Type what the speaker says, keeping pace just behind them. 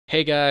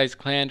Hey guys,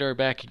 Clandor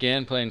back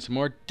again, playing some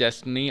more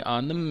Destiny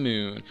on the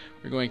Moon.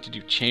 We're going to do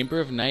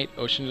Chamber of Night,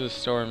 Ocean of the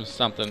Storm,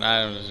 something.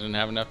 I didn't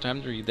have enough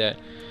time to read that.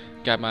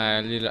 Got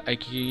my little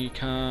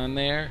icon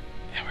there.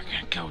 And we're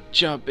gonna go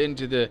jump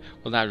into the,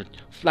 well, not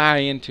fly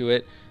into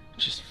it,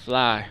 just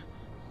fly.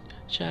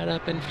 Shut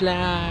up and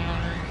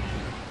fly.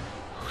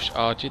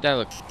 Oh, dude, that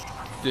looks,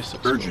 this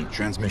looks Urgent cool.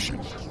 transmission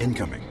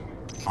incoming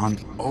on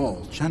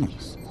all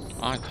channels.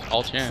 On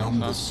all channels, From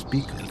huh? the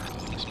speaker.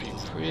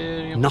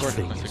 Pretty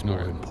Nothing important. is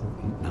more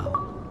important now.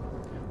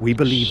 We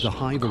believe the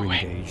Hive are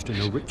engaged in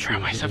a ritual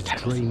that is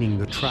draining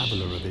the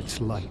Traveler of its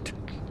light.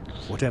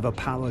 Whatever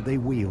power they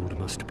wield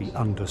must be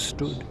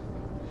understood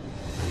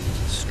and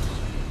destroyed.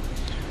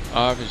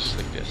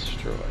 Obviously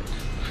destroyed.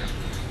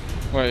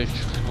 Well,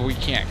 we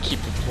can't keep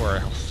it for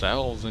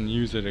ourselves and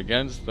use it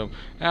against them.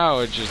 That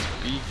would just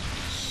be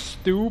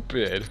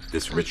stupid.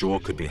 This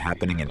ritual could be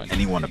happening in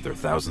any one of their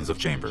thousands of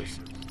chambers.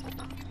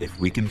 If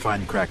we can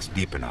find cracks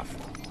deep enough,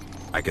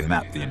 I can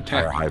map the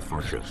entire Hive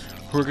fortress.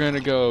 We're gonna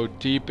go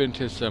deep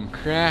into some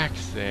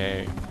cracks,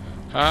 eh?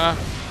 Huh?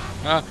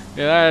 Huh?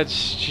 Yeah,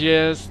 that's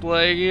just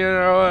like, you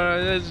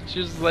know, that's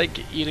just like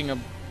eating a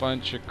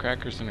bunch of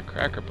crackers in a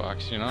cracker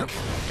box, you know?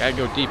 Gotta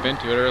go deep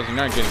into it or else you're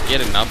not gonna get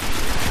enough,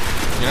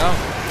 you know?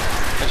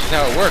 That's just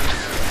how it works.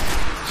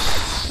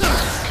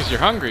 Cause you're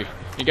hungry.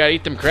 You gotta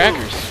eat them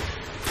crackers.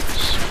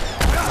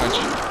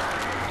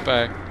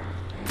 Goodbye.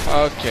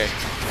 Okay.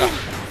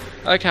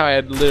 I like how I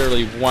had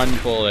literally one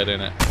bullet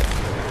in it.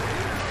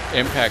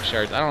 Impact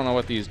shards. I don't know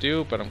what these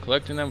do, but I'm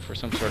collecting them for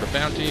some sort of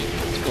bounty.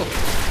 It's cool.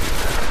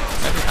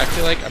 I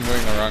feel like I'm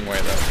going the wrong way,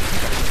 though.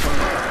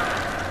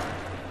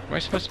 Am I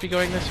supposed to be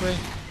going this way?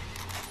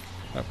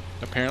 Oh,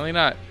 apparently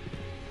not.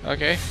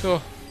 Okay,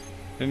 cool.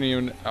 Didn't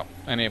even... Oh,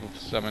 unable to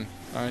summon.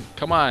 Alright,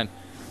 come on.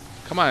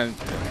 Come on.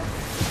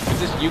 Is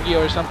this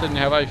Yu-Gi-Oh! Or something?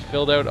 Have I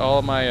filled out all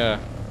of my,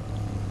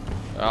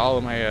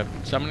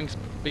 summoning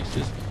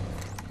spaces?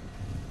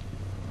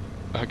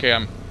 Okay,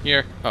 I'm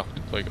here. Oh,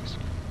 deploy ghost.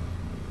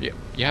 Yeah,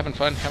 you having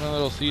fun? Having a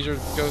little seizure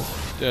ghost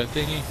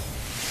thingy?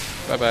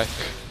 Bye-bye.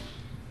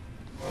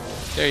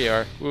 There you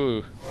are.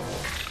 Woo.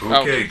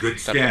 Okay, good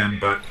scan,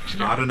 but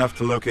not enough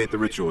to locate the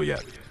ritual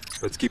yet.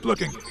 Let's keep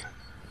looking.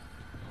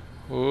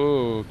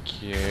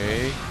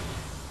 Okay.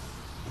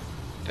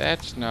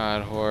 That's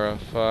not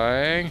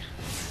horrifying.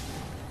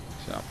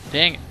 So,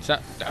 dang it.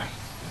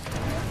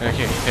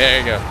 Okay, there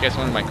you go. Guess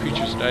one of my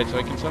creatures died so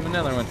I can summon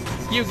another one.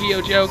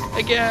 Yu-Gi-Oh! Joke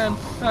again!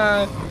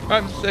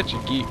 I'm such a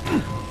geek.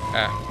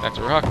 That's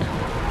a rock.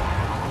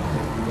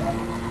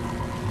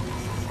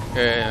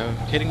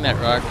 Hitting that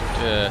rock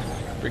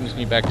brings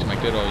me back to my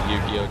good old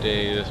Yu-Gi-Oh!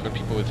 Days where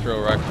people would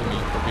throw rocks at me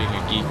for being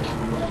a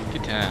geek.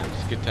 Good times,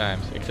 good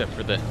times. Except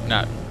for the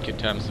not good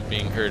times of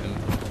being hurt and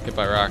hit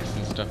by rocks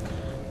and stuff.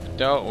 But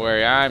don't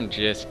worry, I'm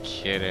just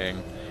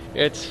kidding.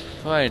 It's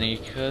funny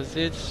because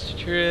it's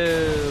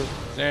true.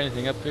 Is there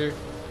anything up here?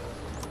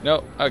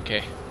 Nope.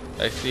 Okay.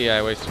 I see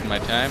I wasted my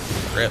time.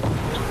 Rip.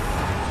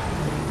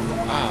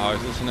 Oh,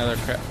 is this another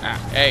crack?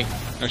 Hey,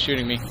 no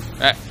shooting me.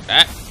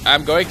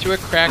 I'm going through a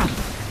crack.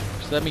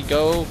 Just let me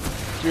go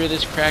through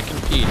this crack in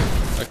peace,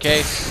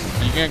 okay?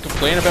 You're gonna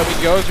complain about me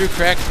going through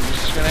cracks? I'm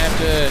just gonna have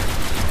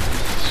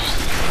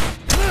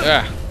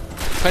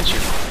to punch you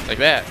like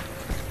that.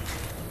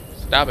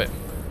 Stop it.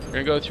 We're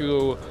gonna go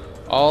through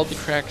all the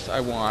cracks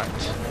I want.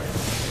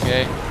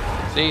 Okay?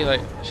 See,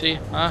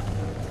 huh?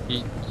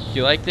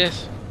 You like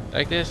this?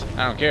 Like this?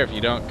 I don't care if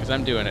you don't, because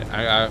I'm doing it.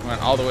 I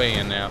went all the way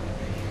in now.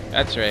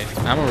 That's right.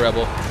 I'm a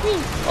rebel.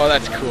 Oh,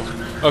 that's cool.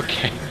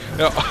 Okay.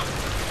 No.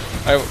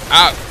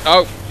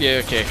 Oh, yeah,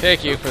 okay.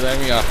 Thank you for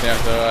letting me off now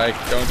so I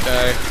don't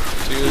die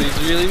to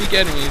these really weak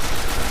enemies.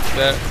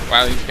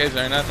 Wow, these guys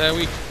are not that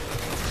weak.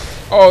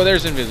 Oh,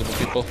 there's invisible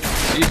people.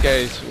 These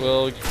guys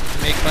will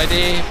make my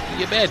day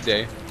be a bad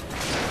day.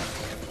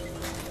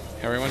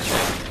 Everyone's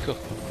dead. Cool.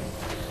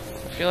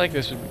 I feel like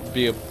this would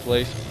be a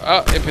place.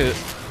 Oh,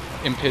 invisible.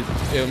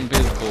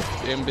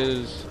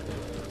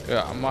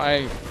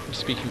 My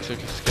speaking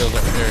skills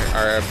up there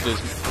are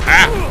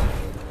abysmal.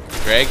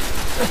 Greg?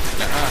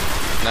 Nuh-uh.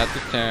 Not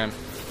this time.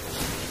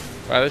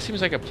 Wow, this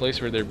seems like a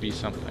place where there'd be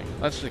something.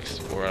 Let's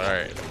explore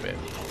a bit.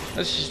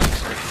 Let's just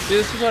explore. See,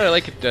 this is what I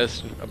like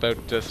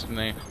about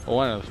Destiny. Well,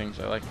 one of the things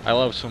I like. I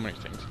love so many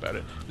things about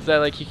it. Is that,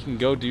 like, you can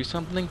go do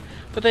something,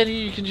 but then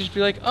you can just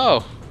be like,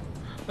 oh,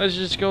 let's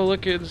just go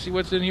look and see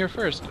what's in here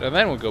first, and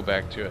then we'll go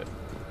back to it.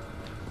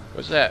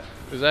 What's that?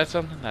 Is that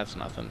something? That's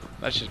nothing.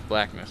 That's just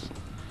blackness.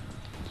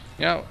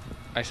 You know,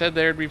 I said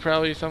there'd be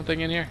probably something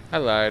in here. I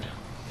lied.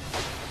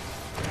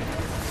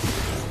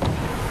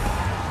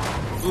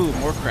 Ooh,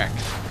 more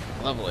cracks.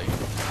 Lovely.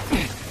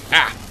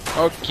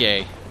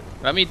 Okay.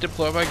 Let me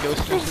deploy my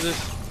ghost into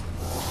this.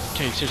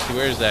 Okay, seriously,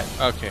 where is that?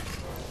 Okay.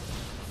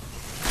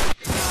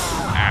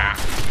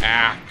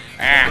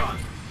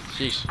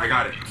 Jeez. I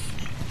got it.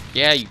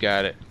 Yeah, you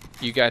got it.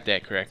 You got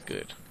that correct.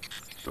 Good.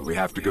 But we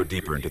have to go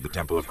deeper into the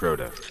Temple of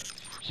Crota.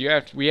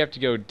 We have to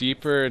go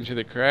deeper into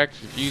the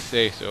cracks if you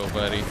say so,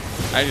 buddy.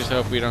 I just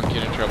hope we don't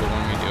get in trouble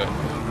when we do it.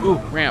 Ooh,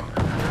 ramp.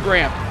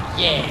 Ramp.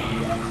 Yeah.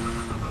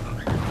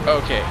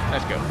 Okay,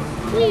 let's go.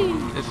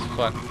 Whee! This is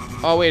fun.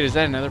 Oh wait, is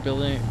that another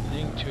building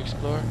thing to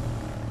explore?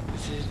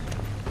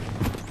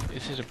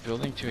 Is it a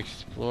building to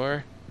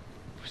explore?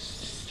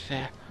 What's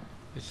that?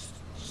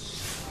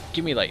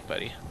 Give me light,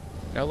 buddy.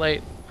 No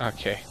light?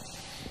 Okay.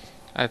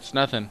 That's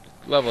nothing.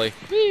 Lovely.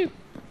 Woo!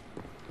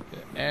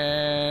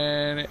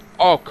 And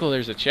oh cool,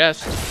 there's a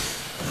chest.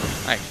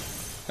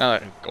 Nice.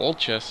 Not a gold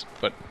chest,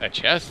 but a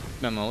chest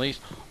nonetheless.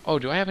 Oh,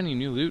 do I have any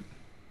new loot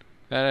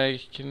that I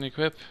can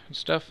equip and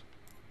stuff?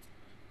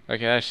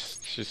 Okay, that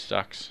just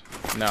sucks.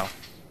 No.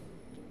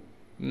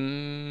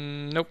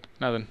 Nope,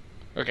 nothing.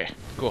 Okay,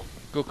 cool.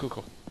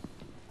 Cool.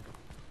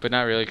 But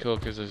not really cool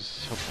because I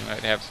was hoping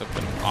I'd have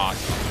something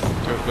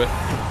awesome to equip.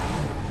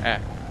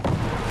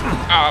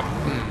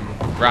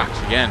 Rocks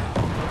again.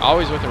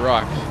 Always with the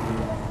rocks.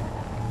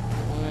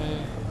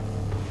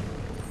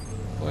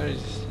 What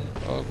is...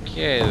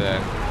 Okay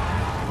then.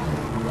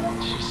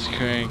 She's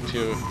going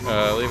to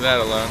leave that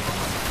alone.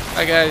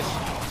 Hi guys.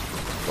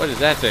 What is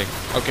that thing?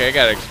 Okay, I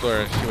gotta explore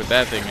and see what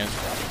that thing is.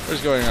 What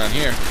is going on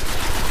here?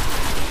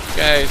 You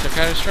guys are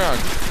kind of strong.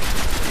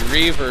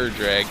 Reaver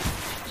Drag.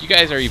 You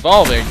guys are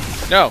evolving.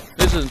 No,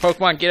 this isn't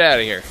Pokemon. Get out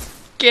of here.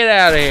 Get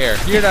out of here.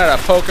 You're not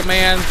a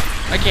Pokemon.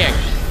 I can't.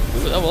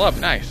 Ooh, level up.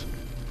 Nice.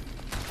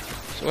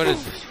 So what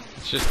is this?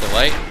 It's just the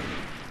light?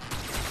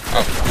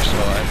 Oh, you're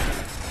still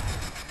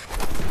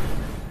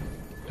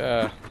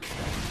alive.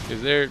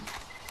 Is there...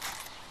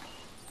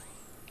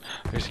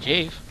 There's a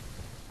cave.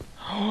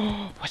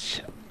 Oh,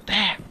 what's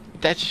that?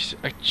 That's just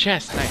a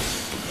chest.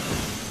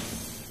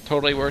 Nice.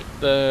 Totally worth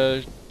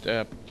the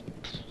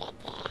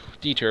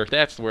detour.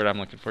 That's the word I'm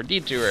looking for.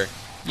 Detour.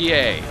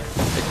 Yay.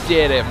 I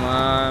did it,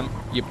 Mom.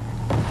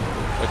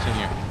 What's in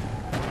here?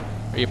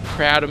 Are you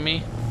proud of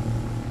me?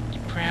 You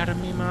proud of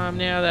me, Mom,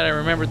 now that I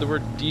remembered the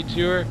word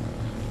detour?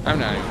 I'm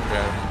not even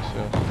proud of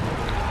myself.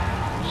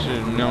 Should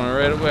have known it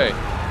right away.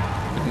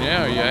 But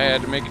now, yeah, I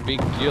had to make a big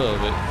deal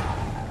of it.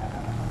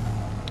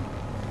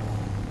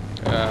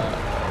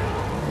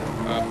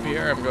 Up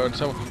here, I'm going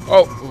somewhere.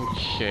 Oh,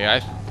 okay, I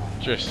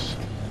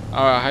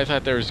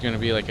thought there was going to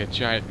be like a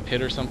giant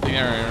pit or something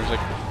there, and I was like,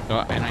 no,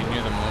 and I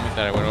knew the moment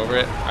that I went over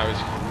it, I was...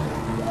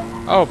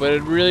 Oh, but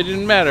it really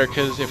didn't matter,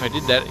 because if I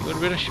did that, it would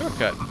have been a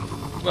shortcut.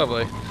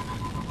 Lovely.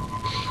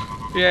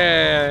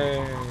 Yay!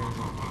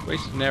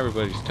 Wasting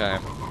everybody's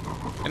time.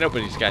 And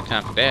nobody's got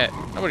time for that.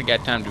 Nobody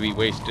got time to be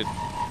wasted.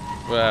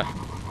 Well,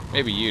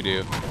 maybe you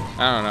do.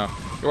 I don't know.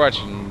 You're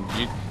watching...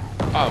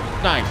 Oh,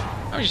 nice!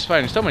 I'm just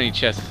finding so many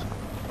chests.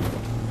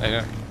 I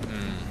know.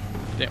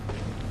 Damn.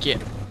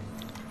 Get.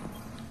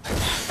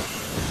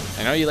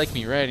 I know you like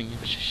me riding,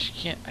 but you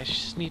can't. I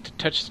just need to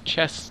touch the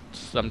chest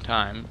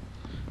sometime.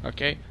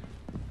 Okay?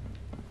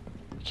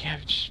 You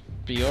can't just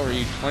be over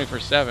you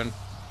 24/7.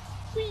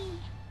 Whee!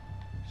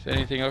 Is there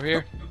anything over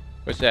here?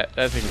 What's that?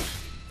 That thing.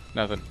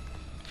 Nothing.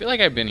 I feel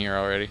like I've been here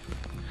already.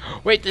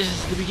 Wait, this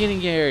is the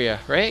beginning area,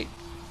 right?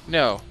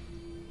 No.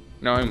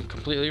 No, I'm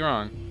completely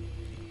wrong.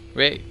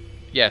 Wait.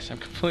 Yes, I'm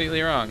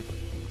completely wrong.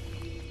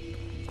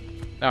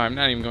 No, I'm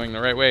not even going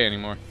the right way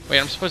anymore. Wait,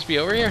 I'm supposed to be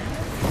over here?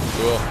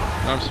 Cool.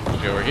 No, I'm supposed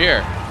to be over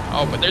here.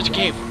 Oh, but there's a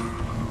cave.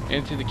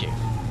 Into the cave.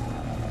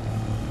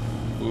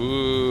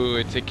 Ooh,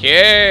 it's a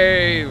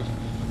cave.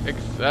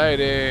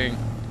 Exciting.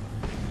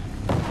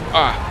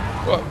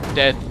 Ah, whoa,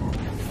 death.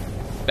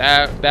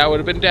 That would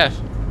have been death.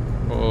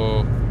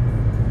 Oh.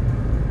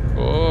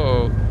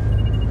 Oh.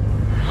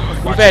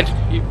 Event.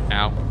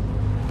 Ow.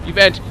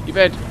 Event.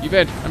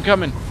 I'm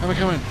coming.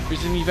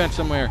 There's an event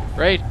somewhere.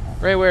 Right,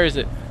 where is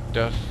it?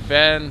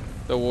 Defend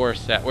the war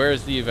set. Where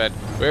is the event?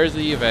 Where is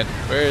the event?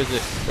 Where is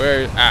it?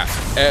 Where?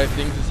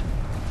 Things is...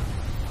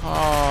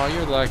 Oh,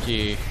 you're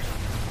lucky.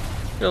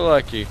 You're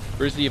lucky.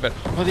 Where's the event?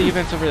 Oh, the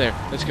event's over there.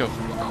 Let's go.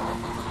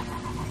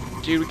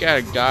 Dude, we got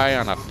a guy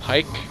on a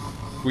pike.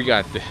 We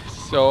got this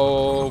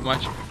so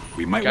much.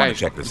 We might want to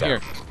check this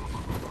out.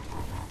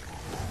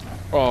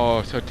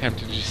 Oh, so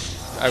tempted to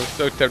just... I was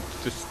so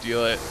tempted to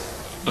steal it.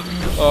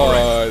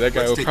 Oh, that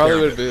guy probably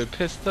would have been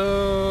pissed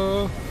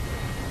though.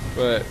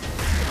 But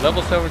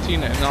level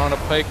 17 and on a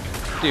pike,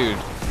 dude.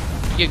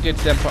 Be a good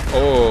senpai.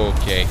 Oh,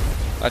 okay,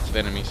 lots of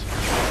enemies.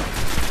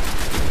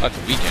 Lots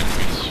of weak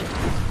enemies.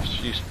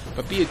 Jeez.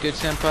 But be a good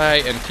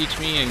senpai and teach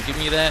me and give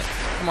me that.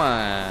 Come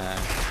on.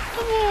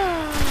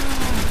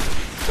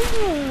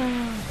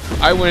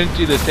 I wouldn't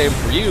do the same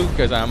for you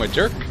because I'm a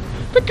jerk.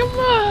 But come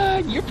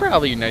on, you're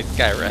probably a nice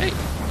guy, right?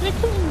 Hey,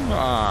 come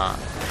on.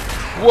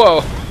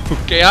 Whoa.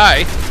 Okay,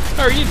 hi.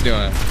 How are you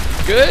doing?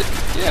 Good?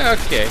 Yeah,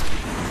 okay.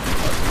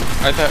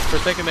 I thought for a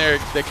second there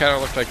they kind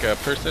of looked like a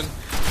person,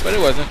 but it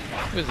wasn't.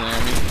 It was an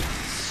enemy.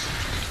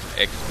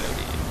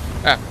 Exploded.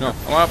 Ah, no.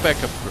 I want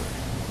back up here.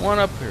 I want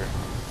up here.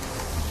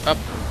 Up.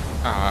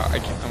 I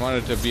can't. I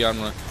wanted to be on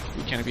one.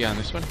 Can I be on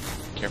this one?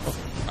 Careful.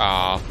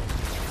 Ah.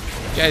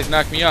 You guys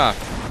knocked me off.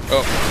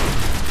 Oh.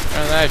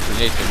 Oh, that's a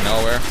nature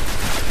nowhere.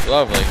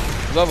 Lovely.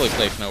 Lovely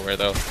place nowhere,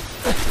 though.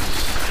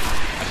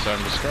 So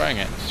I'm destroying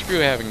it. Screw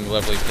having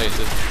lovely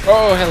places.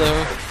 Oh,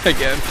 hello.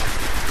 Again.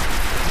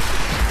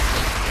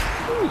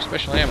 Ooh,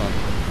 special ammo.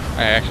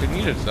 I actually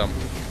needed some.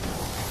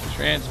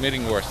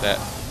 Transmitting war set.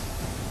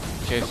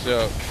 Okay,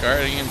 so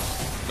Guardians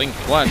linked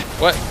 1.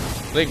 What?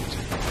 Linked.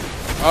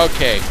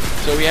 Okay,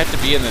 so we have to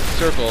be in the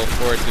circle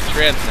for it to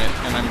transmit,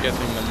 and I'm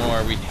guessing the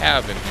more we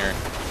have in here,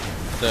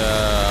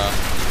 the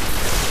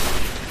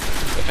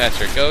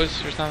faster it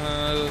goes, or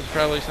something.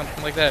 Probably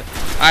something like that.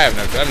 I have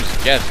no clue. I'm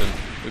just guessing.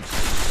 It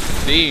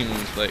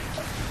seems like.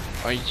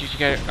 Oh, you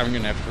got. I'm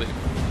gonna have to leave.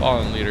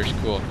 Fallen leaders,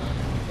 cool.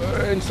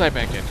 And slide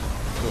back in.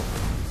 Cool.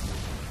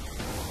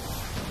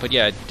 But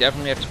yeah, I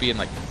definitely have to be in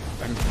like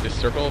this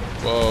circle.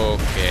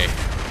 Okay.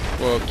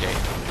 Okay.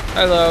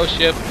 Hello,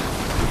 ship.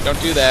 Don't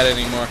do that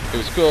anymore. It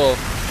was cool,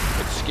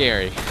 but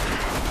scary.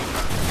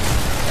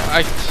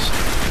 I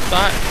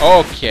thought.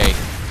 Okay.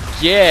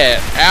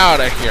 Get out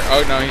of here.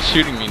 Oh no, he's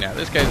shooting me now.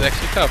 This guy's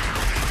actually tough.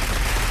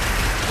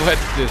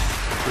 What's this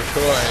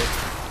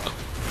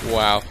toy?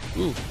 Wow.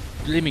 Ooh,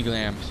 glimmy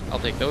glams. I'll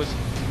take those.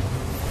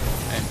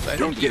 And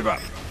Don't give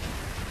up.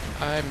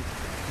 I'm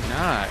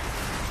not.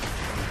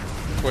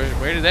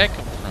 Where did that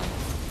come from?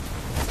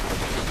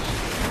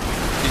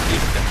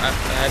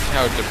 That's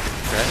how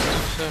depressed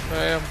and stuff I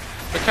am.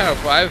 What kind of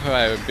vibe have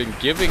I been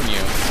giving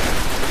you?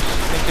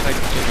 Thinking I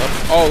could give up?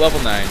 Oh, level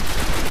 9.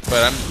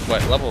 But I'm,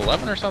 what, level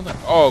 11 or something?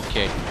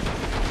 Okay.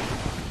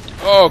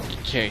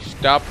 Okay,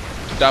 stop.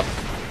 Stop.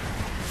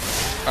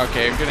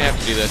 Okay, I'm gonna have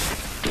to do this.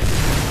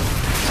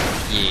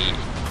 Yeah.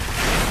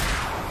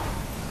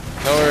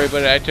 Don't worry,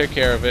 buddy, I took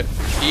care of it.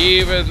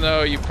 Even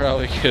though you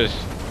probably could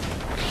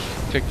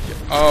took.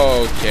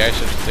 Okay, I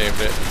should have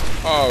saved it.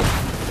 Oh,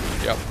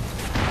 yep.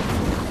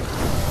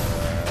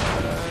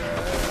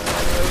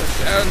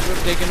 Sounds of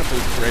taking a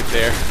poop right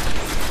there.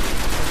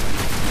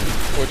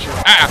 Which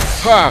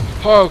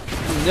oh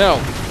no,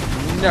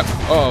 no,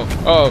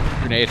 oh,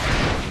 grenade.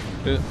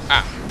 Did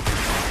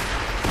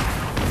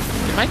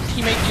my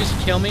teammate just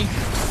kill me?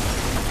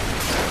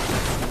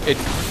 It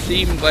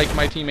seemed like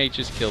my teammate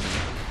just killed me.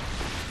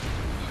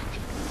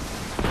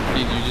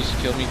 Did you just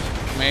kill me,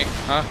 mate?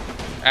 Huh?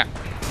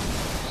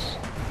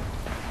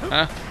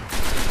 Huh?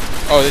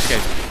 Oh, this guy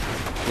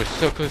was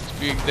so close to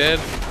being dead.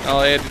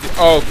 All I had to do.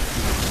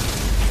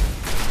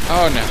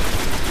 Oh no.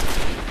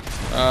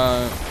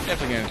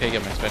 Definitely gonna take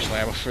out my special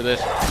ammo for this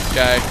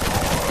guy.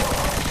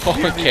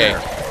 Okay,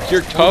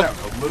 you're tough,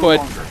 but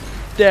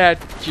that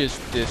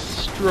just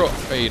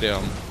destroyed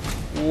him.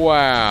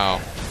 Wow.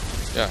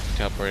 Yeah,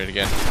 teleported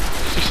again.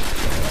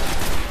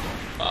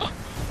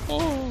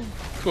 Oh,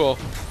 cool.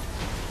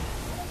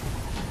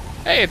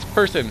 Hey, it's a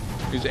person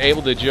who's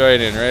able to join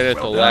in right at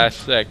the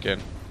last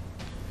second.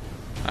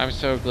 I'm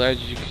so glad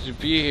you could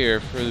be here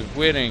for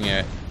winning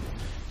it.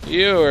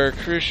 You are a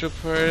crucial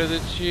part of the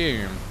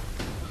team.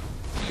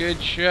 Good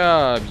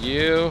job,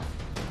 you.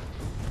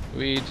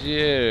 We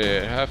did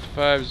it. High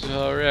fives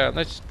all around.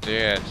 Let's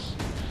dance.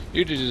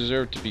 You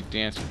deserve to be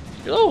dancing.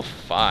 You're level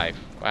 5.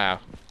 Wow.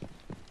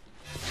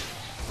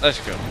 Let's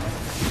go.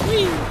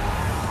 Whee!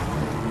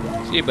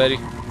 See you, buddy.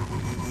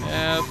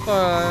 Have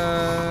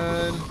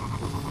fun.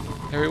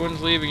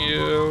 Everyone's leaving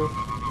you.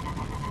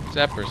 What's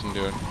that person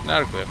doing?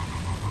 Not a clue.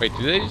 Wait,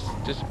 do they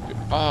just disappear?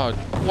 Oh,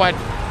 what?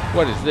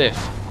 What is this?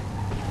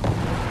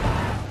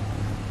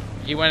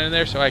 He went in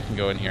there, so I can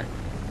go in here.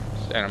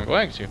 And I'm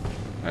going to.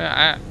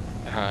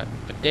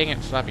 But dang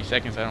it, sloppy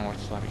seconds. I don't want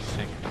sloppy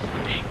seconds.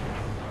 Dang.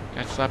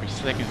 Got sloppy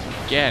seconds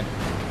again.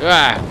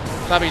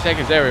 Sloppy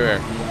seconds everywhere.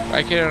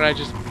 Why can't I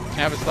just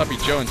have a sloppy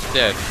Joe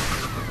instead?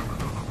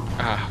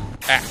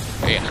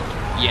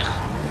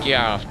 Yeah. Get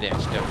off that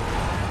stuff.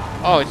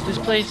 Oh, it's this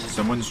place?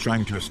 Someone's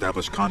trying to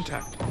establish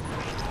contact.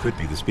 Could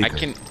be the speaker.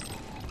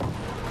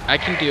 I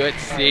can do it,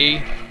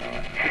 see?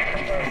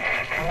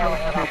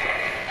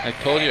 I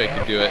told you I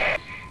could do it.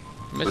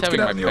 I miss having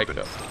my pick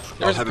though.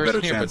 I'll have a better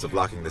chance of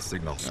locking the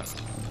signal. No.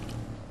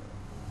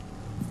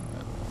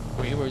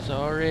 We was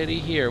already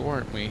here,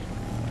 weren't we?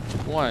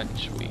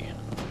 Weren't we?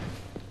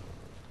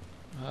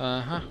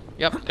 Uh-huh.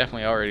 Yep,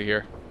 definitely already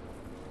here.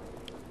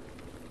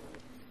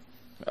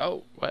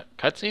 Oh, what?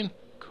 Cutscene?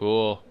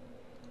 Cool.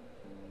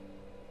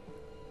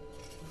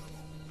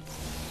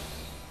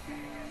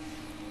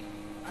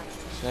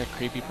 Is that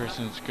creepy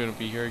person that's gonna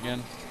be here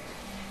again?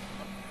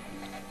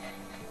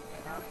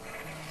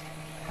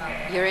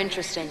 You're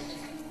interesting.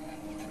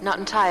 Not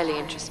entirely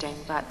interesting,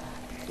 but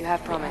you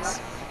have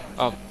promise.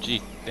 Oh,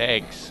 gee,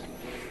 thanks.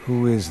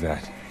 Who is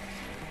that?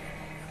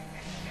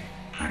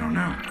 I don't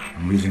know.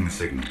 I'm losing the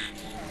signal.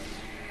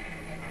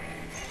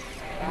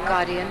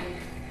 Guardian,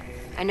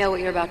 I know what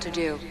you're about to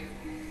do.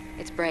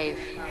 It's brave.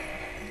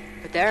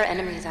 But there are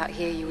enemies out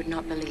here you would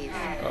not believe.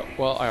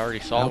 Well, I already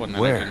saw one that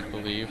where? I didn't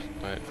believe,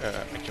 but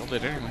I killed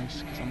it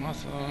anyways, because I'm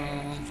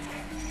awesome.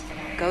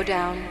 Go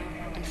down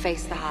and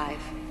face the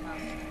hive.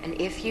 And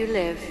if you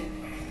live,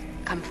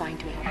 come find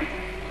me.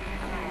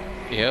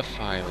 If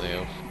I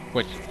live.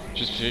 What,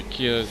 just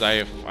because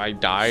I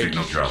died?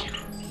 Signal dropped.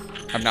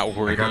 I'm not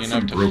worthy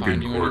enough to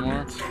find you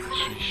anymore?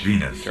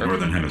 Venus, Sure.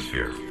 Northern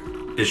Hemisphere.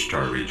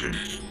 Ishtar region.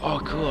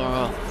 Oh,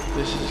 cool.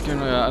 This is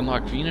gonna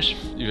unlock Venus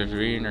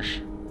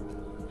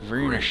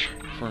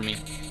for me.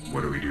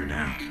 What do we do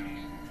now?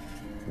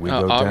 We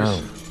go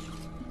down.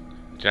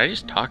 Did I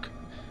just talk?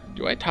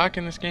 Do I talk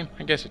in this game?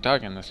 I guess I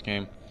talk in this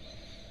game.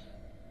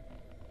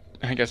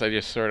 I guess I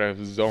just sort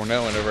of zone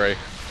out whenever I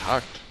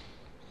talked.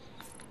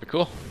 But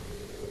cool.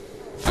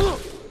 Oh,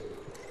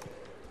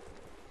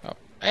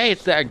 hey,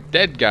 it's that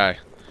dead guy.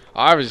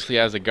 Obviously,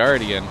 as a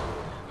guardian,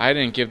 I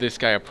didn't give this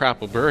guy a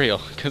proper burial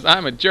because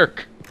I'm a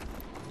jerk.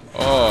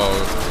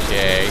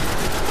 Okay.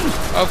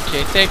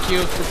 Okay, thank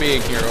you for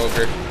being here,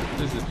 Ogre.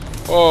 This is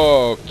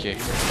okay.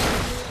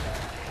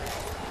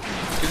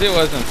 Because it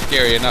wasn't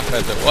scary enough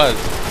as it was,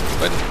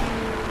 but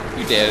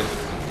you did.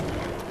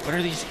 What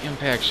are these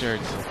impact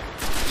shards?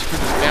 It's for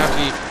this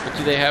bounty, but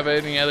do they have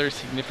any other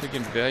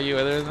significant value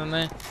other than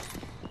that?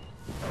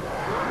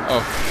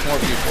 Oh, more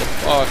people.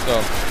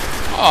 Awesome.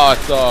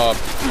 Awesome.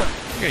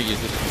 I'm gonna use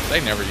this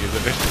one. I never use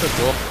it. It's so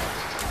cool.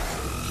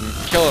 I'm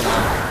killing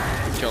them.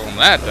 Kill them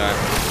that time.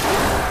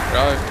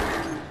 Well,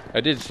 I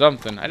did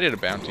something. I did a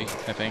bounty,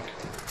 I think.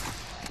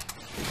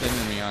 There's an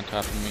enemy on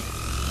top of me.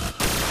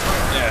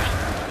 Yeah.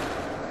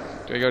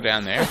 Do I go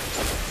down there?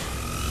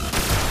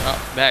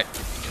 Oh, that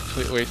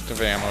complete waste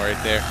of ammo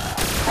right there. I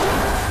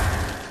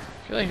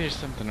feel like there's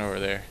something over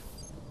there.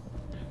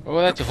 Oh,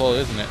 well, that's a hole,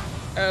 isn't it?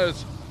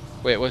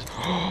 Wait, what?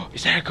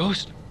 Is that a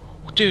ghost?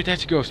 Oh, dude,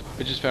 that's a ghost.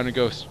 I just found a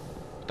ghost.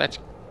 That's...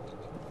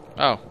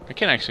 Oh, I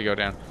can actually go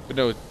down. But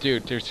no,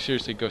 dude, there's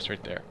seriously a ghost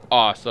right there.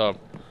 Awesome.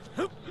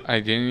 I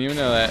didn't even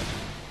know that.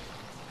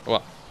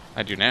 Well,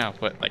 I do now,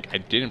 but like I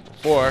didn't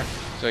before.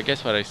 So I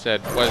guess what I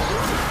said was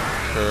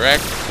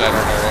correct. I don't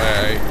know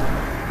why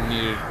I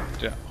needed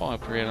to... Oh,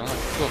 upgrade on.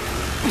 Cool.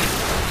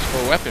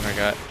 What weapon I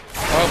got?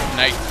 Oh,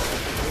 nice.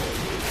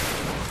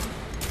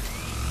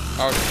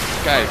 Oh,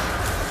 guys.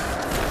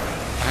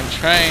 I'm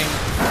trying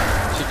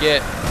to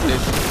get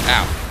this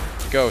out.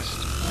 Ghost.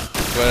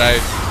 But I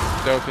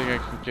don't think I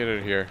can get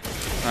it here.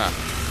 Huh.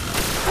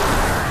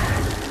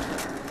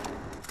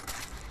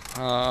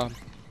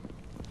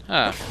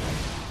 Huh.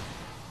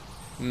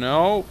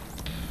 Nope.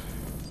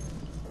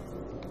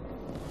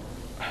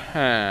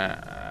 Huh.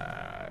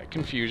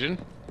 Confusion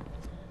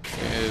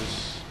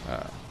is...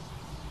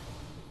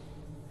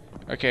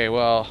 Okay,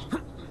 well...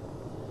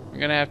 I'm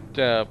gonna have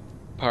to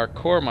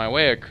parkour my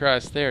way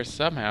across there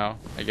somehow,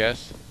 I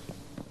guess.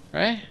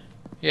 Right?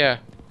 Yeah.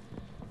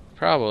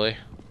 Probably.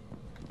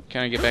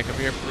 Can I get back up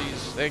here,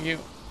 please? Thank you.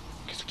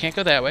 Because I can't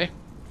go that way.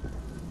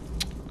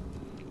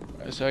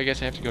 So I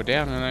guess I have to go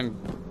down and then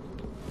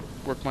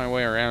work my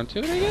way around to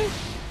it, I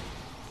guess?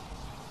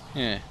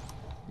 Yeah.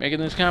 Making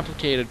this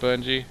complicated,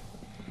 Bungie.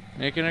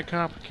 Making it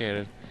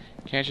complicated.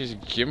 Can't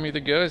just give me the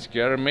goods.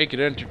 Gotta make it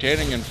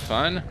entertaining and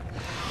fun.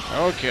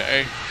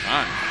 Okay,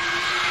 fine.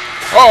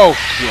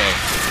 Okay.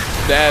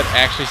 That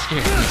actually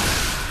scared me.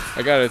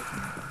 I gotta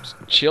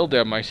chill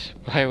down my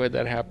spine when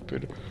that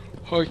happened.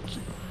 Okay.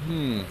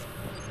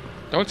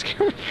 Don't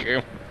scare me,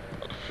 Kim.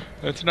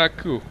 That's not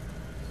cool.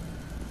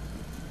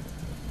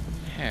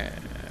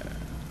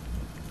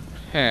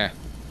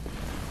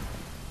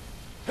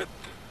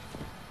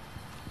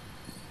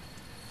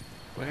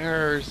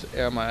 Where's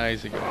my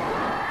eyes again?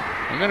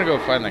 I'm gonna go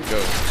find that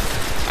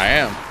ghost. I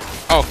am.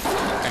 Oh,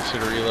 I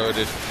should have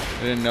reloaded.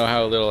 I didn't know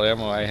how little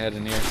ammo I had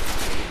in here.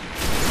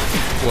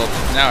 Well,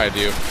 now I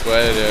do.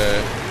 But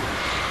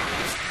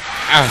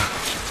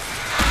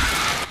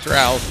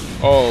Thrall.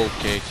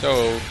 Okay,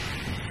 so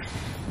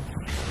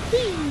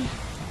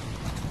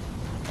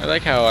I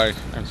like how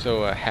I'm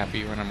so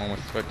happy when I'm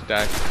almost about to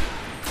die.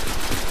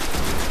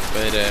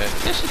 But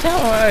this is how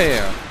I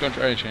am. Don't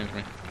try to change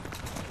me.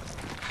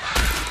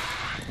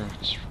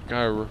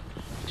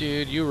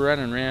 Dude, you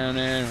running round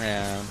and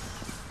round.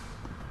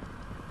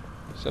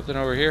 Something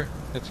over here?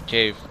 That's a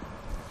cave.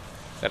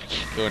 That I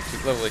keep going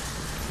to. Lovely.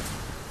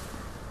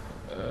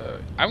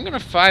 I'm gonna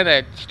find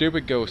that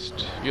stupid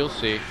ghost. You'll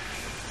see.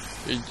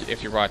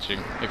 If you're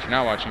watching. If you're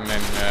not watching,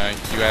 then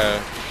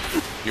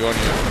you own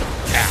your...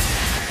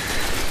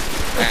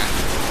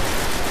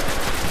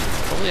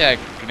 Hopefully that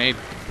grenade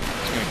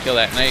is gonna kill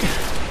that knight.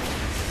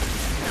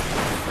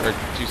 Or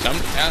do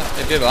something. Yeah,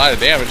 it did a lot of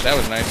damage. That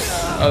was nice.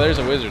 Oh, there's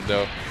a wizard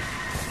though.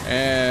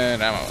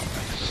 And I'm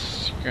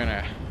just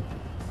gonna...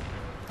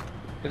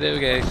 Hello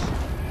guys.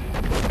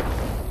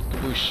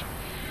 Whoosh.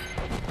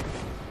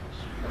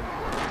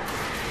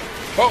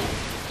 Oh!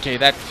 Okay,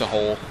 that's a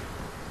hole.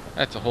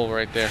 That's a hole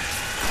right there.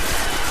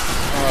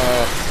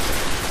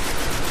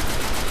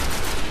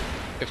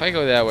 If I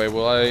go that way,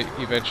 will I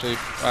eventually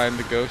find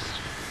the ghost?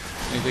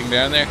 Anything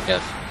down there?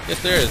 Yes.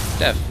 Yes, there is.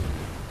 Death.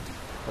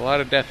 A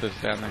lot of death is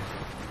down there.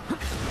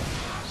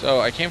 So,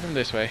 I came from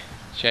this way.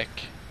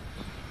 Check.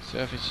 So,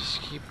 if I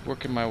just keep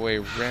working my way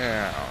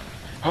around...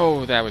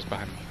 Oh, that was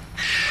behind me.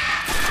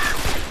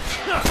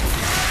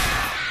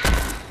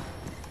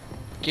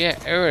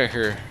 Get out of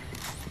here.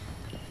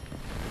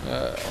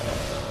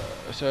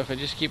 So if I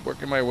just keep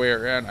working my way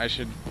around, I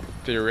should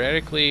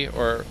theoretically,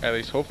 or at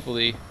least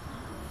hopefully,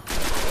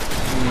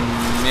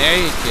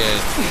 make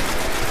it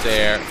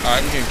there. Oh,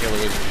 I'm gonna kill the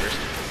wizard first.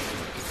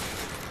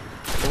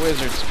 The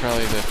wizard's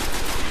probably the...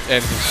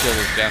 And his shield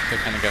is down, so I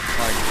kind of got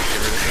flying to get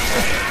rid of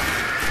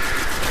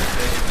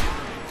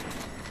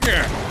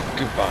him.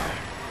 Goodbye.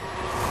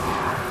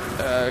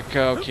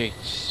 Okay,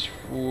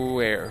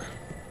 where?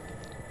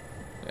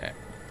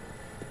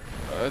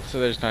 So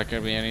there's not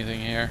going to be anything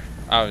here.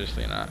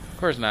 Obviously not. Of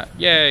course not.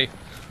 Yay!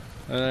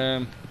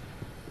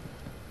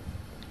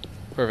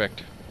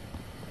 Perfect.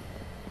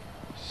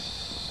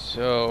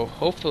 So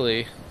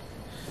hopefully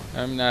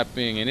I'm not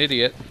being an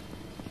idiot,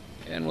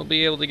 and we'll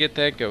be able to get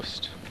that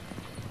ghost.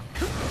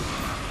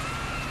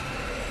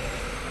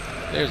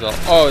 There's all.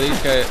 Oh,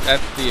 these guys.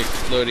 That's the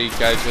explodey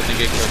guys when they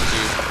get close to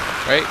you,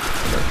 right?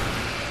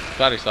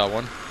 Thought I saw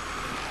one.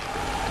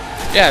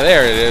 Yeah,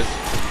 there it is.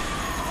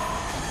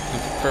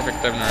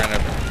 Perfect time to run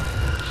over.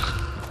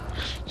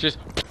 Just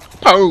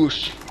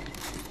push.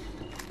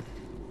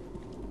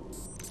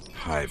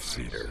 Hive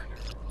Cedar.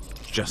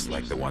 Just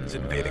like the ones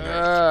invading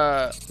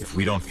Earth. If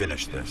we don't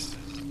finish this,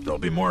 there'll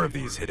be more of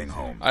these hitting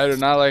home. I do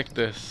not like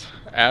this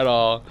at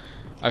all.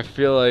 I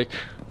feel like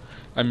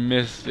I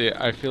missed it.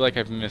 I feel like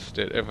I've missed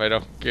it if I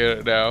don't get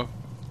it now.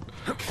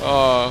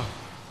 Oh,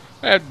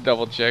 I have to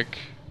double check.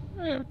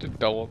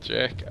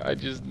 I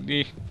just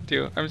need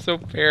to. I'm so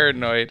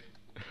paranoid.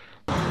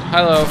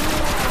 Hello.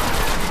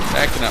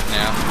 Backing up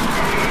now.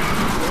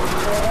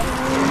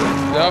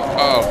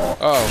 Oh,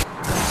 oh.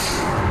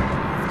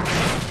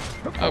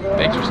 Oh,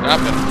 thanks for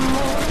stopping.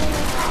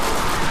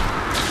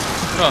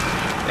 Oh,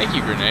 thank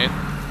you, grenade.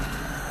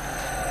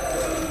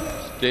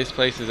 This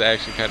place is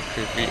actually kind of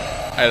creepy,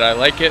 and I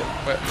like it,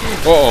 but...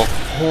 Whoa!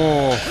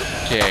 Oh,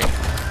 okay.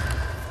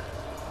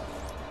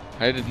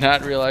 I did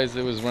not realize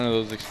it was one of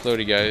those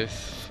explodey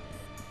guys.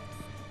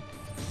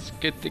 It's a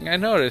good thing I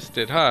noticed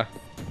it, huh?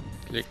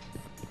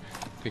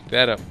 Pick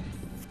that up.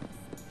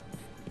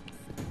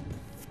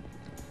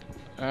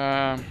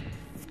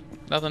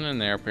 Nothing in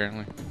there,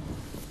 apparently.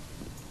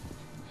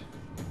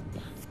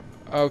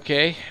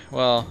 Okay,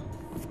 well...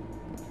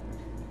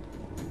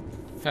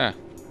 Huh.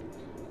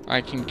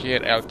 I can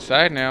get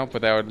outside now,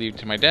 but that would lead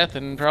to my death,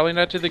 and probably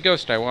not to the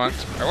ghost I want.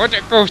 I want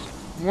that ghost!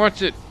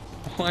 Wants it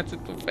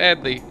so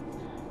badly.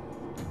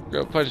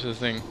 Go punch this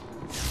thing.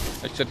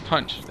 I said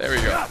punch. There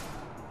we go.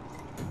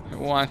 It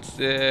wants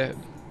it.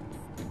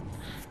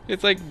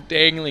 It's like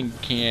dangling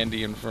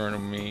candy in front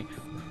of me.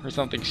 Or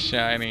something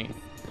shiny.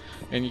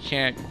 And you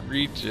can't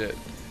reach it.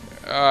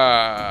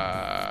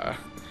 I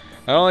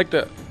don't like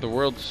the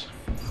world's...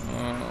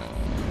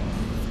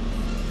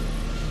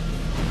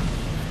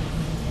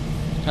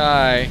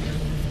 Hi.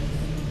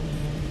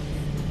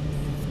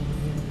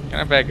 Can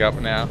I back up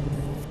now?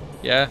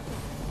 Yeah?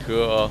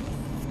 Cool.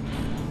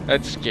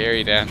 That's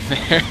scary down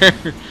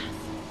there.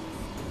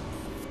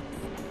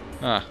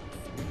 Huh.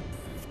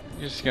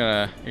 Just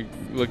gonna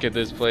look at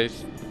this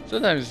place.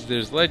 Sometimes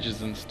there's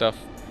ledges and stuff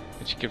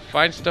that you can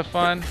find stuff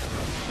on.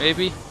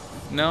 Maybe?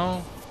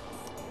 No?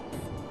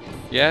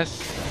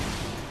 Yes?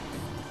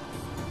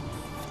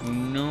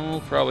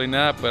 No, probably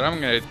not, but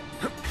I'm gonna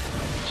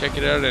check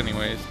it out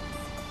anyways.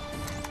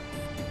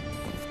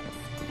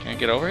 Can I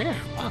get over here?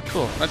 Oh,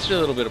 cool. Let's do a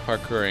little bit of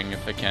parkouring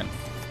if I can.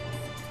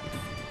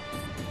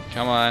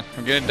 Come on.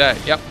 I'm gonna die.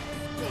 Yep.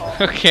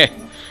 Okay.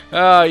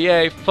 Oh,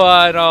 yay.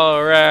 Fun all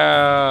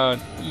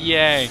around.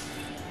 Yay.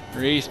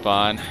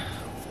 Respawn.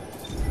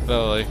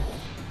 Slowly.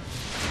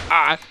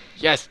 Ah.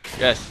 Yes.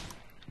 Yes.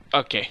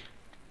 Okay.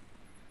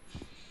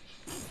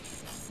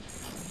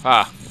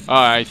 Ah. Oh,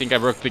 I think I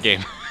broke the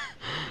game.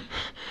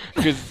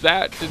 Because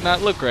that did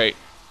not look right.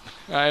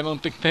 I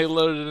don't think they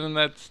loaded in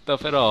that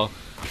stuff at all.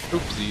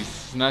 Oopsies.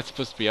 It's not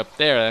supposed to be up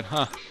there then,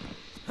 huh?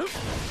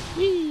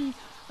 Whee!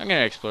 I'm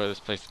gonna explore this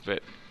place a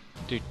bit.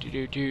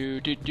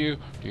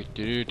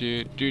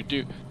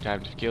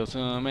 Time to kill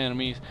some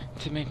enemies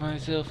to make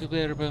myself feel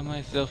better about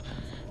myself.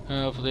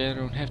 Hopefully I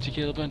don't have to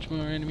kill a bunch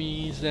more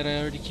enemies that I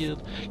already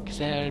killed, cause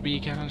that would be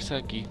kinda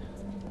sucky.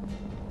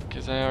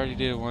 Cause I already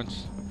did it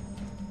once.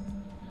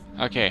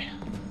 Okay.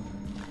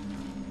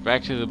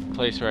 Back to the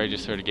place where I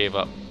just sort of gave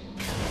up.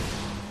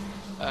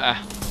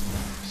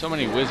 So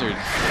many wizards.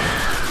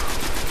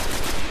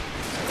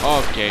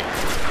 Okay.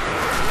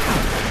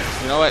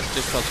 You know what?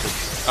 Just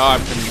close. Oh, I'm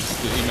gonna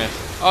completely miss.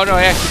 Oh no,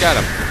 I actually got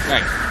him.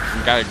 Nice.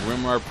 And got a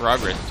Grimoire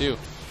progress too.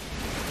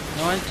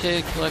 No one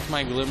to collect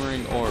my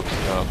glimmering orbs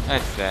though.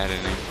 That's sad,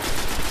 isn't it?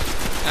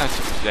 That's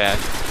super sad.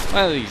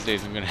 One of these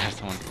days I'm gonna have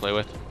someone to play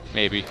with.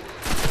 Maybe.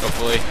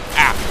 Hopefully.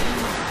 Ah!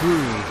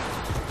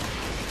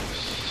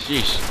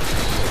 Sheesh.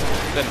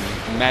 That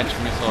magic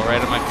missile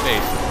right on my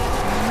face.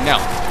 No.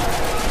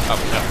 Oh,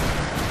 no.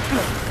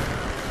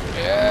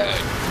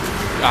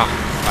 Oh,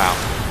 wow.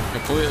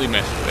 Completely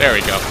missed. There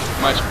we go.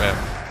 Much better.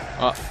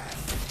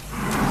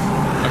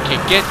 Okay,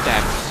 get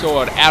that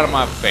sword out of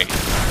my face.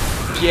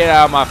 Get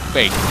out of my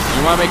face.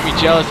 You want to make me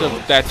jealous of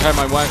that time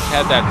I once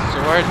had that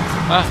sword?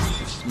 Huh?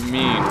 It's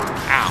mean.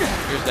 Ow.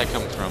 Where's that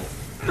coming from?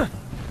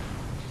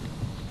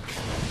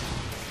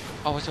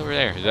 Oh, what's over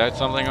there? Is that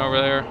something over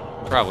there?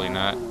 Probably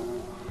not.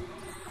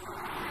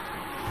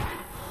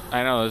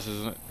 I know this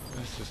is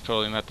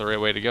totally not the right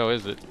way to go,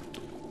 is it?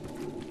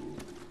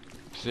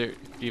 Is there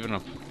even a...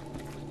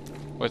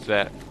 What's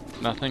that?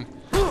 Nothing?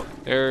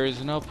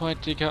 There's no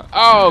point to go...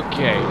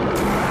 Okay!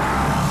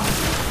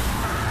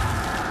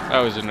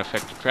 That was an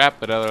effective trap,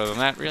 but other than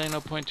that, really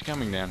no point to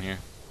coming down here.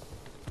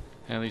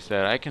 At least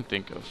that I can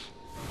think of.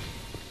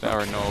 That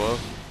or know of.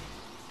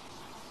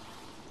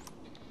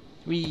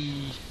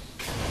 Whee!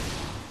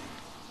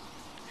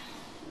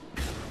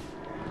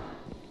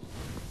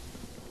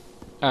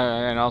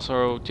 And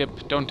also,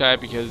 tip, don't die,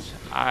 because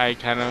I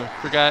kind of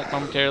forgot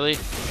momentarily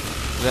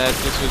that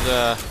this was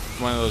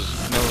one of those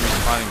no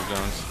respawning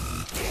zones.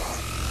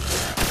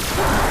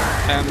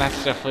 And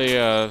that's definitely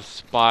a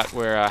spot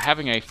where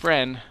having a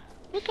friend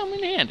would come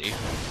in handy.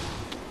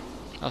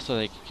 Also,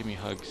 they give me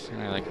hugs,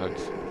 and I like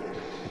hugs.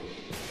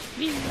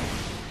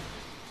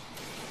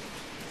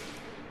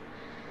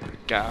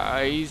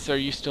 Guys, are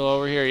you still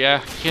over here?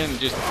 Yeah, you can't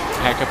just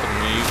pack up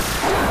and leave.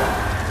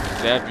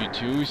 That'd be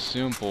too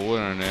simple,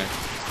 wouldn't it?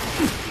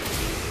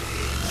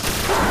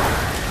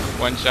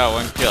 One shot,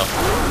 one kill.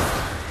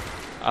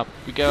 Up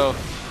we go.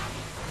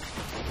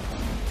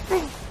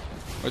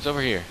 What's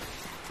over here?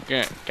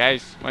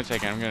 Guys, 1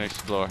 second, I'm gonna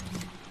explore.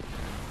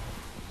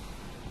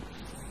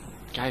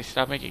 Guys,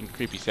 stop making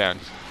creepy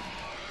sounds.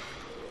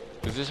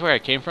 Is this where I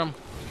came from?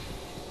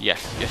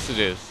 Yes, yes it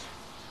is.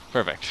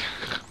 Perfect.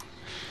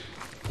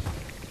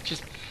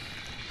 Just...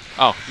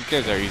 Oh, these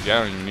guys are easy. I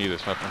don't even need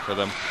this weapon for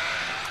them.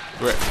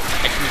 Where...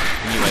 Actually,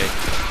 anyway.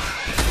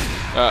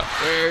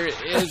 Where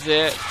is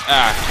it?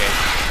 Ah, okay.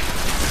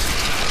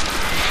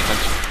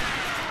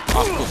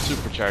 Awful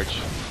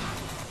supercharge.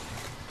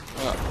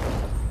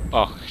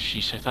 Oh,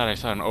 sheesh, I thought I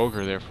saw an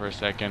ogre there for a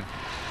second.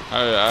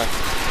 Like,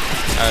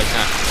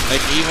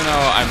 even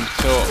though I'm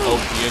so OP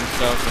and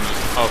stuff, and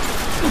just, oh,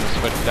 almost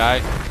about to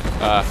die,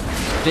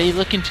 they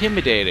look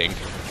intimidating.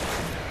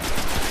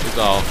 Is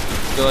all.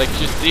 So, like,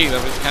 just seeing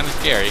them is kind of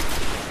scary.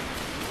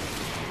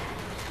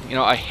 You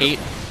know, I hate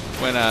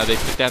when they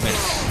put down their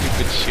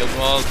stupid shield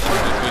walls and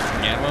I'm just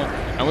wasting ammo.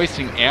 I'm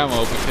wasting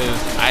ammo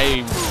because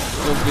I'm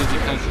so busy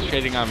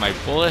concentrating on my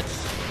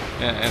bullets,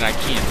 and I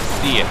can't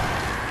see it.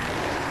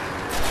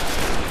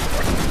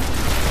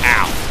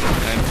 Ow!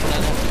 And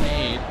that's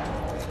grenade.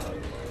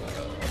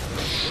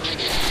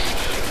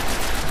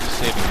 Just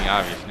saving the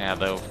obvious now,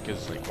 though,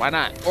 because, like, why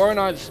not? Or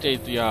not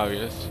state the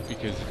obvious,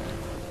 because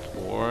it's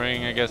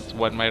boring, I guess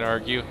one might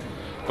argue.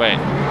 But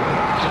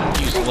don't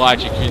use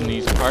logic in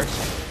these parts.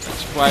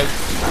 That's why.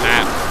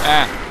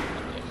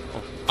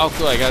 Oh,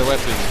 cool! I got a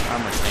weapon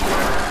armor thing.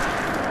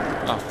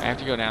 Oh, I have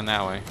to go down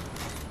that way.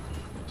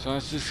 So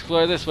let's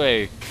explore this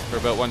way for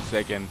about 1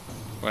 second,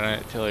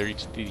 until I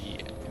reach the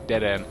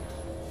dead end.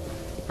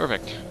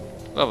 Perfect.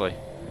 Lovely.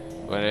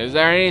 But is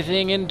there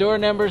anything in door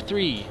number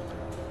 3?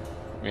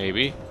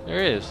 Maybe.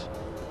 There is.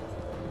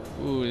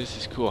 Ooh, this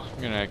is cool. I'm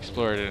gonna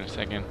explore it in a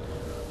second.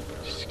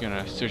 Just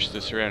gonna search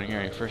the surrounding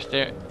area first.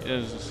 There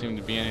doesn't seem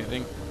to be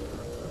anything.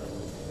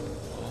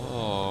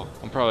 Oh,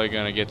 I'm probably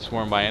gonna get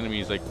swarmed by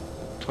enemies like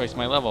twice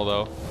my level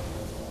though.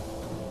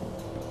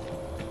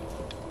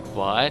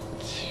 But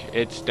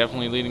it's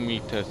definitely leading me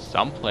to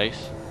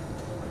someplace.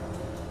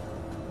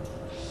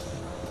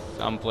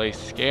 Someplace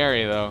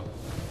scary though.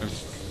 I'm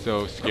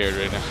so scared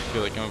right now. I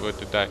feel like I'm about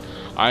to die.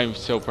 I'm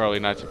so probably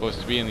not supposed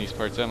to be in these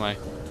parts, am I?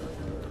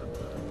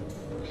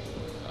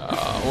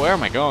 Where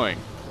am I going?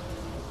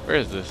 Where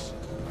is this?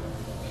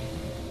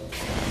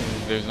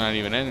 There's not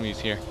even enemies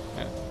here.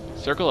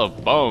 Circle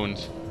of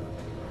bones.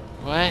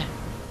 What?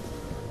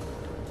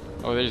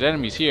 Oh, there's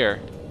enemies here.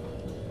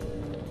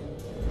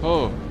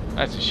 Oh,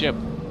 that's a ship.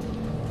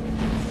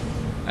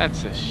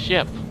 That's a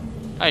ship.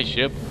 Hi,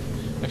 ship.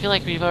 I feel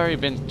like we've already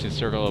been to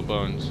Circle of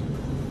Bones.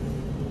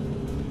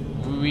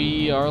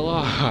 We are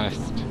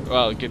lost.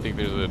 Well, good thing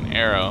there's an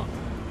arrow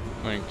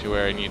pointing to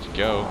where I need to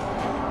go.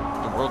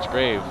 The world's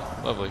grave.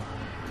 Lovely.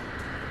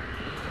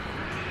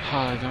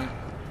 Oh, don't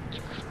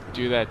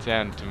do that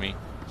sound to me.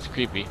 It's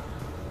creepy.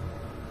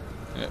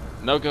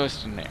 No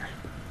ghost in there.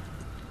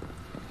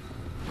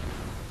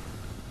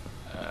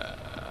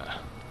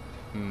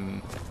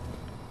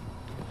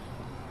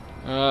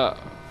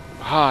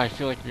 I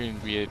feel like we're gonna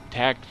be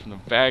attacked from the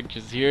back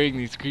just hearing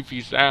these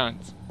creepy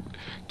sounds.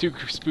 Too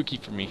spooky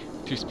for me.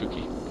 Too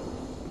spooky.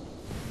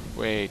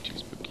 Way too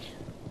spooky.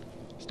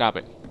 Stop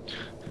it.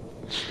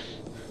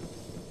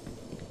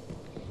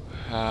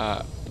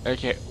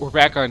 Okay, we're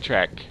back on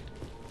track.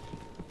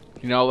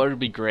 You know, it would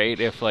be great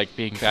if, like,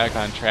 being back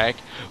on track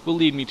will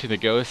lead me to the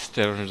ghost,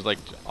 and there's, like,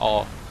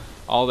 all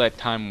that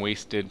time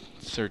wasted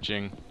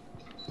searching.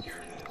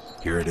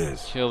 Here it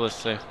is. Kill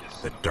this thing.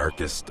 The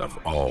darkest of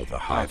all the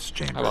Hive's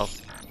chambers. Oh, well.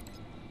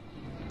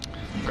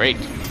 Great.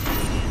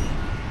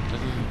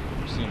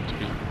 Doesn't seem to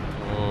be.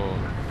 Oh.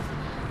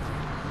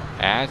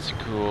 That's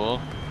cool.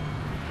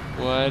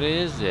 What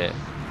is it?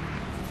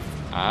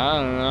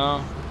 I don't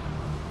know.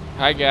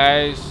 Hi,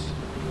 guys.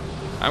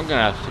 I'm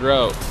gonna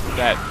throw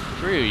that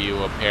through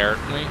you,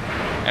 apparently,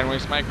 and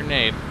waste my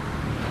grenade.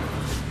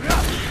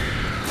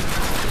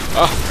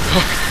 Oh,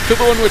 kill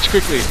the one witch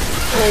quickly.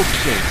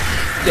 Okay.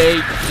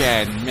 They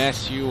can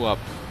mess you up.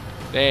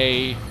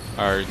 They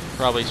are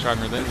probably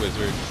stronger than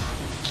wizards.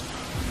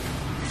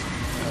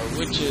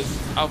 Witches.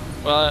 Oh,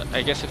 well,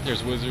 I guess if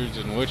there's wizards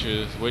and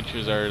witches,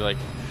 witches are like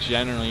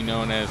generally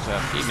known as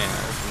females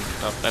and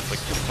stuff. That's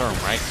like the term,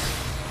 right?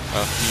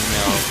 A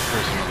female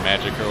person with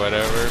magic or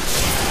whatever.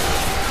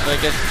 So I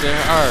guess there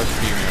are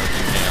females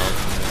and males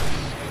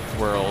in this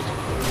world.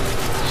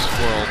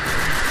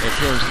 It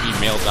appears to be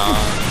male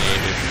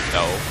dominated,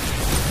 though.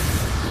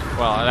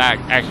 Well,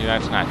 actually,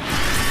 that's not.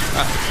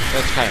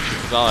 That's kind of true,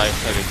 because all I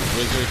said is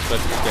wizards, but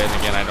then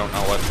again, I don't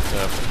know what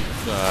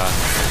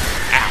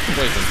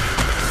poison.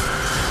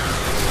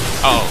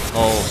 Oh,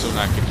 so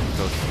not good to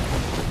go.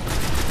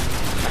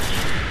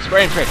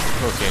 Spray and trick.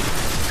 Okay.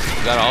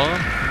 Is that all of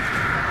them?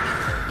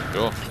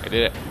 Cool, I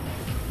did it.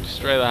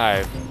 Destroy the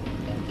hive.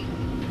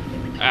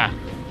 Ah.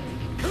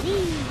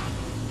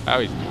 Oh,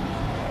 he's...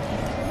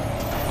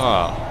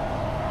 Oh.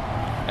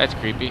 That's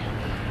creepy.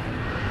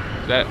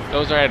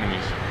 Those are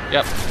enemies.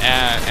 Yep,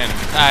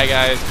 enemies. Hi,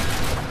 guys.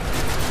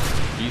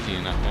 Easy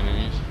enough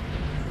enemies.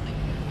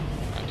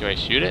 Do I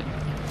shoot it?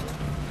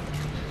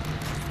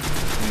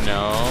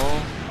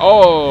 No.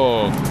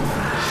 Oh!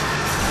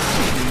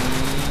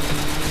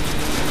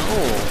 No.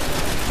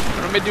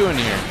 What am I doing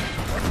here?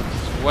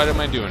 What am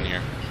I doing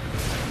here?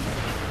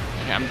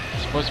 Okay, I'm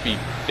supposed to be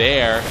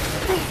there.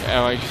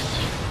 Oh, I just...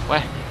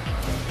 What?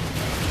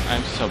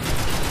 I'm supposed to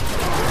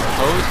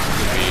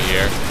be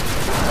here.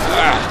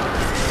 Ah!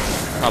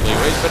 Probably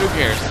ways, but who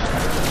cares?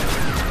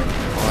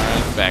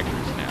 One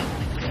backwards now.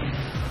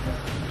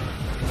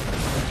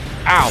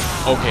 Ow!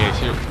 Okay,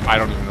 so I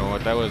don't even know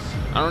what that was.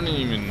 I don't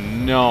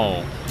even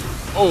know.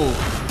 Oh!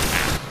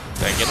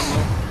 Did I get him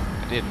though?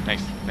 I did.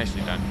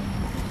 Nicely done.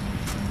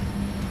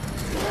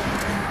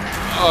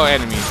 Oh,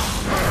 enemies.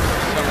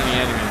 So many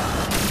enemies.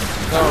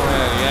 So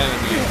many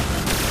enemies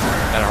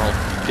that are all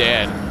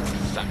dead.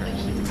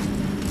 Suckers.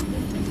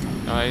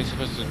 Oh, are you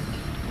supposed to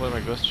deploy my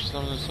ghost or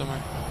something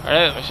somewhere?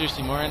 Alright,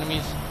 seriously, more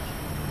enemies?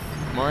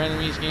 More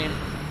enemies, game?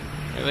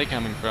 Where are they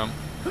coming from?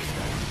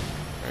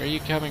 Where are you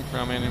coming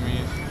from,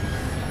 enemies?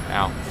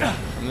 Ow.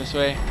 From this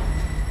way?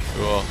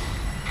 Cool.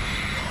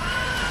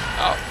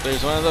 Oh,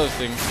 there's one of those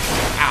things.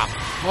 Ow.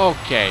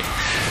 Okay.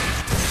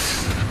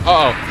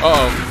 Uh-oh.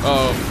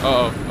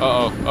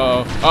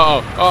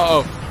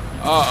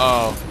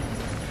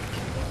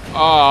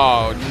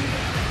 Oh.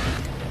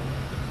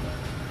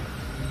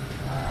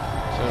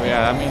 So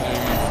yeah, that means we're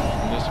going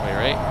from this way,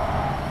 right?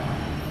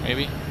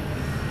 Maybe?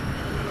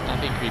 Not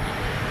being creepy.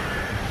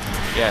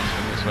 Yes,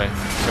 from this way.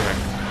 Correct.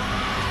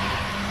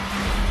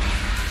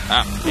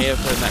 Yeah,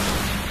 for the next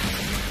one.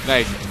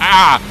 Nice.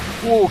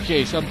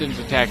 Okay, something's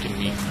attacking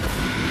me.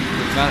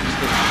 It's not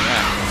supposed to be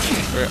that.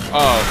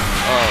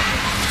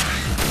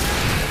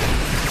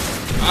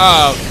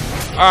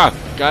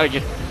 Gotta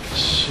get...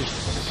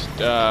 Just,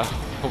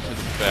 hope for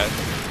the best.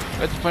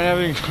 What's the point of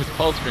having with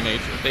pulse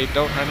grenades if they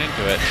don't run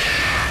into it?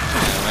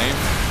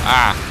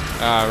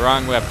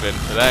 Wrong weapon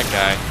for that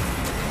guy.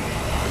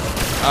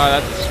 Oh,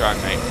 that's a strong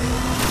knight.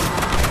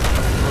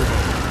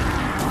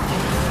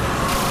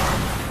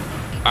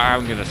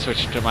 I'm gonna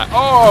switch to my...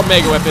 Oh,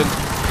 mega weapon!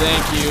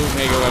 Thank you,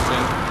 mega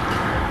weapon.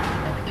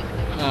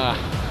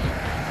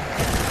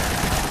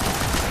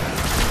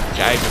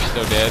 Guys are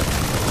still dead.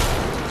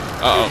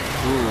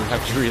 Ooh,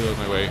 have to reload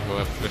my way.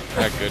 Well, that's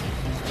not good.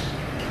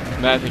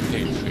 That thing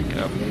takes like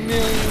a million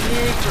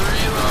years to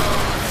reload.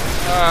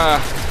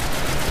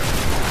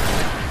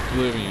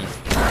 Oblivion. Is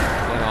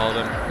that all of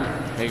them?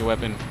 Ooh, mega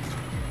weapon.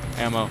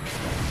 Ammo.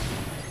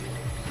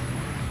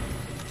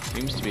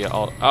 Seems to be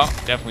all... Oh,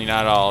 definitely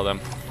not all of them.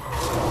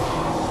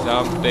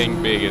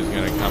 Something big is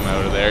gonna come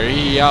out of there.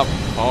 Yup.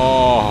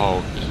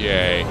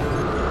 Okay.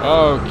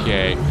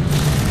 Okay.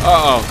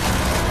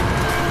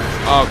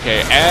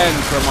 Okay,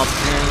 and from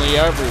apparently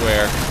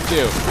everywhere,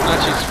 too. Not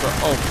just from...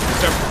 Oh,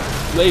 they're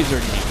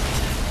lasering me.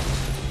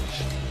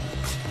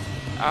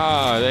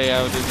 They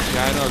have this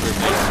giant ogre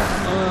thing.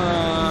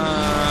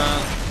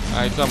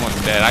 Alright,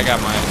 someone's dead. I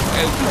got mine.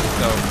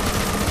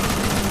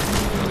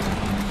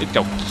 It's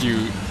so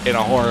cute in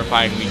a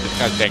horrifyingly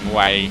disgusting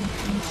way.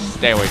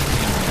 Stay away from me.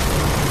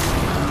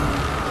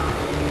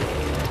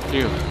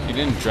 Phew, he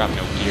didn't drop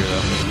no gear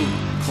though.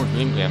 More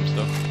green glams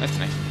though. That's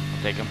nice.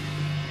 I'll take them.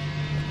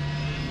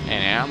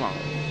 And ammo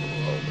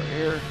over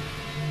here.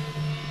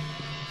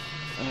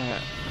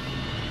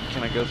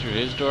 Can I go through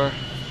his door?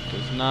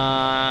 Does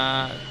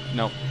not.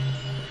 Nope.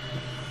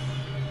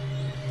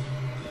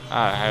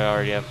 I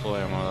already have full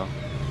ammo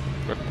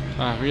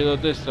though.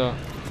 Reload this though.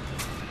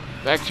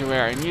 Back to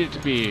where I needed to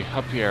be.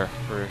 Up here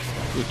for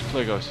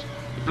deploy ghost.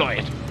 Deploy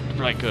it.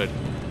 Deploy good.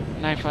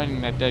 Not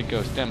finding that dead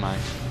ghost, am I?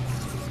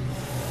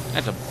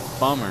 That's a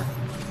bummer.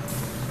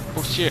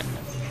 Oh shit.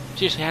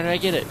 Seriously, how did I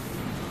get it?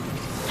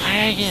 How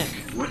did I get it?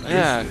 What is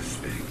this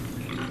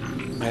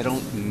thing? I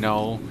don't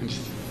know.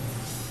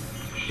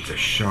 It's a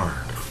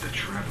shard of the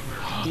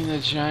Traveler. In the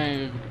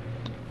giant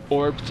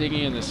orb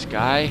thingy in the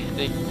sky,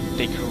 they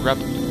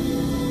corrupt.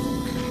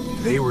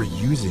 They were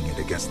using it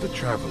against the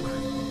Traveler,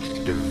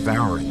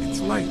 devouring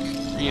its light.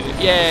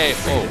 Yay!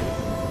 Oh,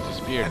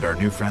 disappeared. And our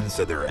new friends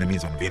said there are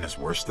enemies on Venus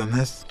worse than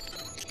this?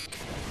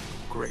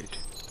 Great.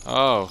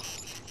 Oh.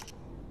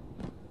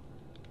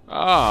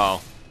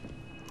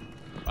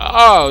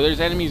 Oh, there's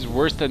enemies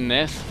worse than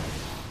this?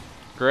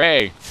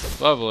 Great.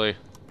 Lovely.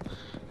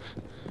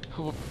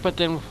 But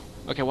then,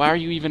 okay, why are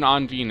you even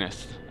on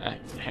Venus?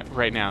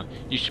 right now.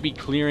 You should be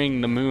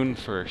clearing the moon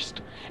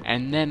first,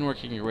 and then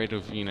working your way to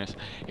Venus.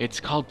 It's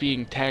called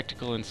being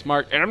tactical and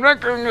smart, and I'm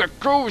not going to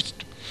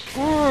coast!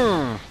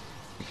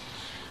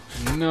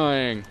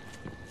 Annoying.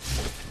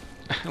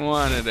 I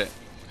wanted it.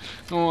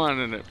 I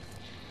wanted it.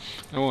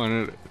 I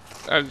wanted it.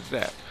 How's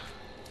that?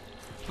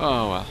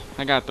 Oh well,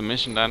 I got the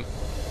mission done.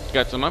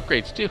 Got some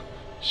upgrades too.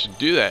 Should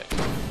do that.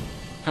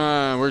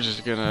 We're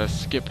just gonna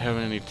skip how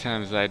many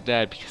times I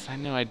died, because I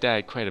know I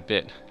died quite a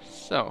bit.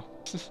 So,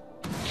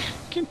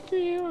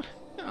 continue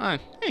on.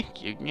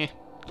 Thank you.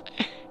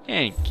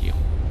 Thank you.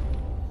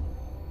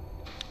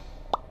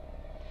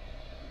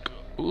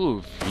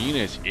 Ooh,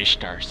 Venus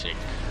Ishtar Sync.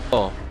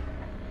 Oh.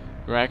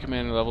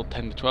 Recommended level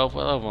 10 to 12.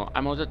 What level?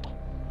 I'm on the...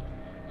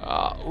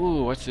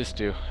 ooh, what's this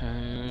do?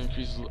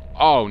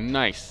 Oh,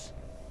 nice.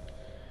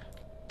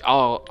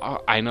 Oh,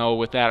 I know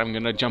with that I'm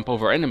gonna jump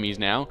over enemies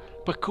now,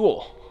 but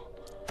cool.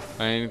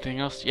 Anything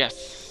else?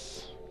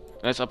 Yes.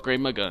 Let's upgrade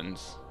my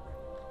guns.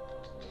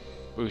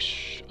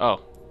 Whoosh.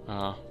 Oh.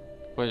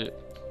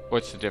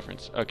 What's the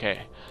difference?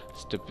 Okay.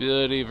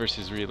 Stability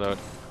versus reload.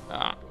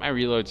 My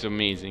reload's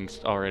amazing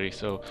already,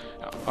 so...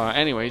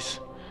 anyways,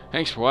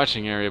 thanks for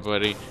watching,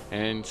 everybody,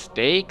 and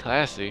stay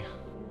classy.